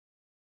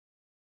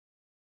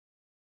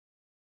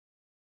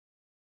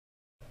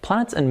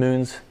planets and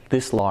moons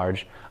this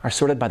large are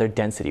sorted by their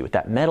density, with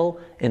that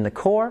metal in the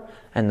core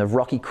and the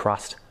rocky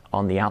crust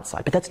on the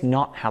outside. But that's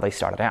not how they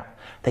started out.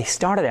 They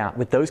started out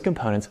with those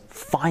components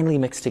finely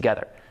mixed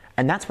together,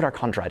 and that's what our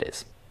chondrite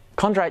is.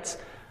 Chondrites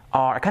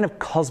are a kind of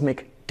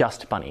cosmic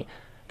dust bunny.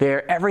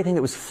 They're everything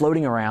that was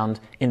floating around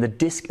in the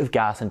disk of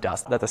gas and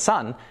dust that the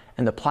sun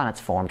and the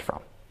planets formed from.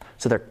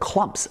 So they're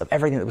clumps of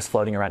everything that was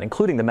floating around,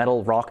 including the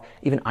metal, rock,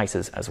 even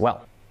ices as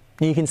well.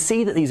 Now you can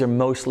see that these are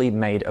mostly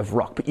made of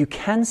rock, but you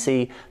can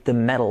see the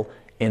metal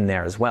in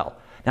there as well.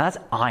 Now that's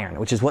iron,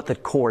 which is what the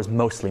core is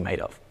mostly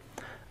made of.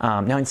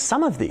 Now in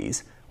some of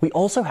these, we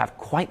also have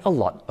quite a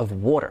lot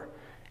of water.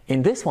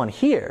 In this one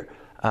here,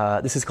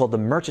 this is called the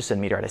Murchison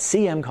meteorite, a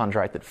CM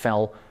chondrite that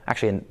fell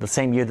actually in the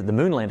same year that the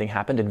moon landing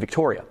happened in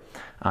Victoria,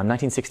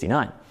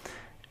 1969.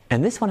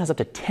 And this one has up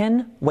to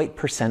 10% weight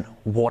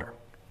water.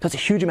 So it's a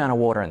huge amount of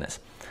water in this,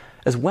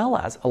 as well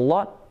as a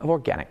lot of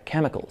organic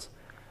chemicals,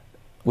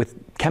 with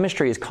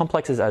chemistry as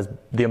complex as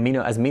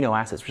amino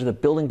acids, which are the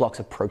building blocks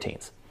of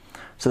proteins.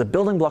 So the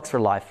building blocks for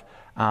life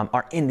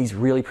are in these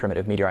really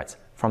primitive meteorites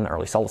from the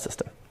early solar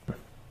system.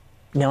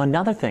 Now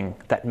another thing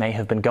that may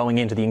have been going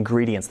into the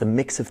ingredients, the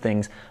mix of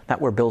things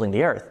that were building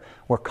the Earth,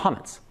 were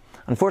comets.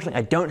 Unfortunately,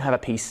 I don't have a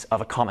piece of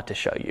a comet to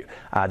show you.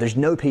 There's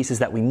no pieces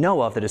that we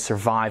know of that have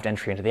survived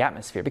entry into the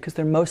atmosphere because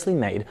they're mostly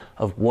made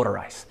of water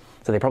ice.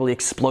 So they probably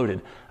exploded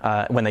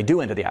when they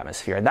do enter the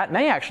atmosphere. And that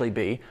may actually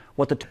be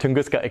what the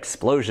Tunguska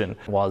explosion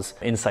was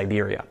in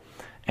Siberia.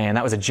 And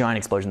that was a giant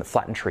explosion that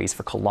flattened trees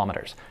for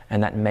kilometers.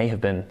 And that may have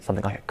been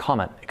something like a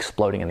comet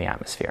exploding in the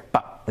atmosphere.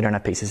 But we don't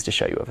have pieces to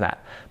show you of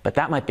that. But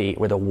that might be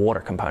where the water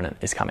component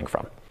is coming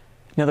from.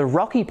 Now the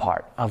rocky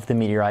part of the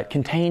meteorite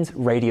contains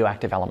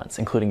radioactive elements,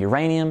 including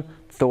uranium,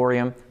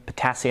 thorium,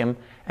 potassium,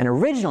 and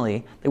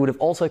originally they would have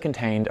also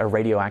contained a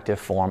radioactive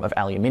form of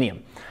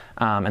aluminium.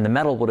 And the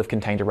metal would have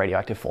contained a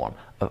radioactive form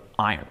of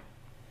iron.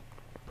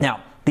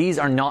 Now, these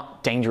are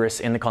not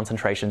dangerous in the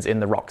concentrations in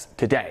the rocks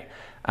today.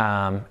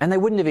 And they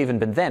wouldn't have even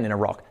been then in a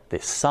rock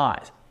this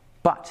size.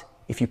 But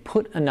if you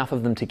put enough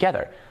of them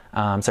together,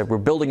 so we're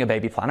building a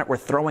baby planet, we're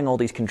throwing all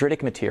these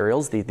chondritic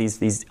materials,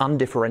 these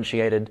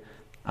undifferentiated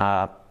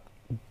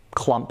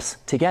clumps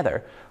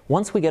together.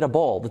 Once we get a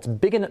ball that's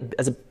bigger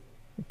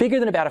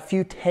than about a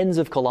few tens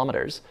of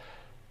kilometers,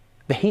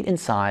 the heat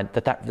inside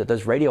that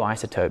those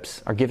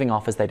radioisotopes are giving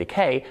off as they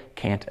decay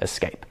can't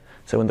escape.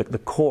 So in the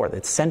core,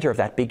 the center of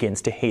that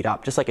begins to heat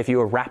up. Just like if you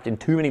were wrapped in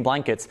too many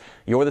blankets,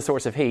 you're the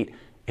source of heat,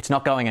 it's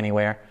not going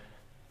anywhere,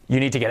 you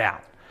need to get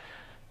out.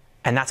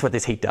 And that's what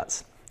this heat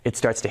does. It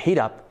starts to heat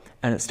up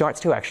and it starts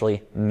to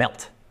actually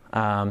melt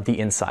the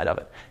inside of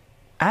it.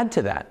 Add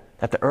to that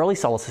the early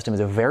solar system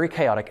is a very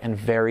chaotic and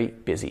very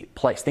busy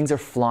place. Things are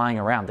flying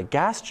around. The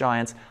gas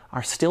giants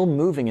are still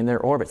moving in their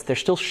orbits. They're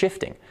still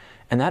shifting.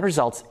 And that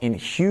results in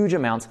huge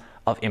amounts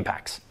of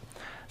impacts.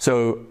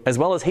 So as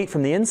well as heat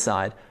from the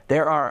inside,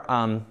 there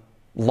are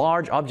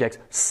large objects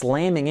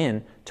slamming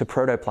in to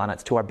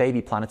protoplanets, to our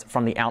baby planets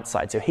from the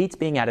outside. So heat's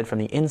being added from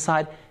the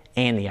inside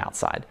and the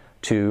outside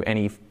to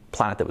any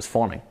planet that was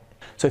forming.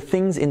 So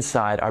things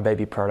inside our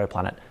baby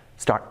protoplanet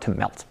start to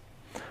melt.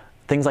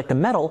 Things like the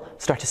metal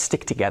start to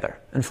stick together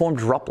and form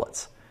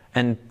droplets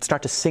and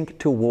start to sink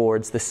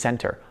towards the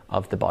center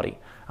of the body.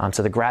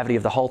 So the gravity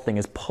of the whole thing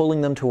is pulling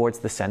them towards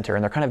the center,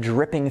 and they're kind of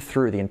dripping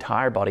through the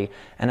entire body.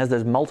 And as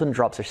those molten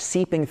drops are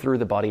seeping through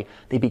the body,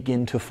 they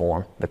begin to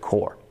form the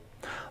core.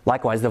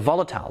 Likewise, the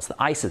volatiles, the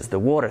ices, the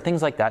water,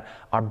 things like that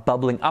are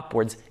bubbling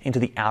upwards into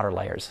the outer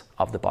layers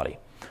of the body.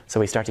 So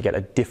we start to get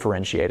a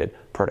differentiated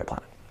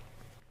protoplanet.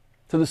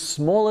 So the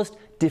smallest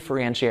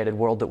differentiated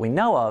world that we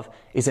know of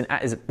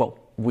well,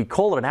 we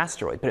call it an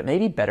asteroid, but it may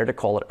be better to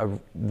call it a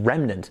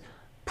remnant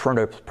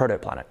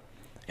protoplanet.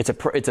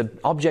 It's an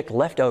object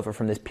left over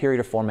from this period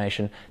of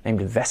formation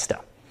named Vesta.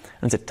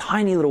 And it's a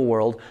tiny little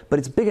world, but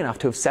it's big enough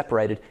to have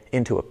separated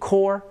into a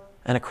core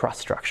and a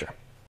crust structure.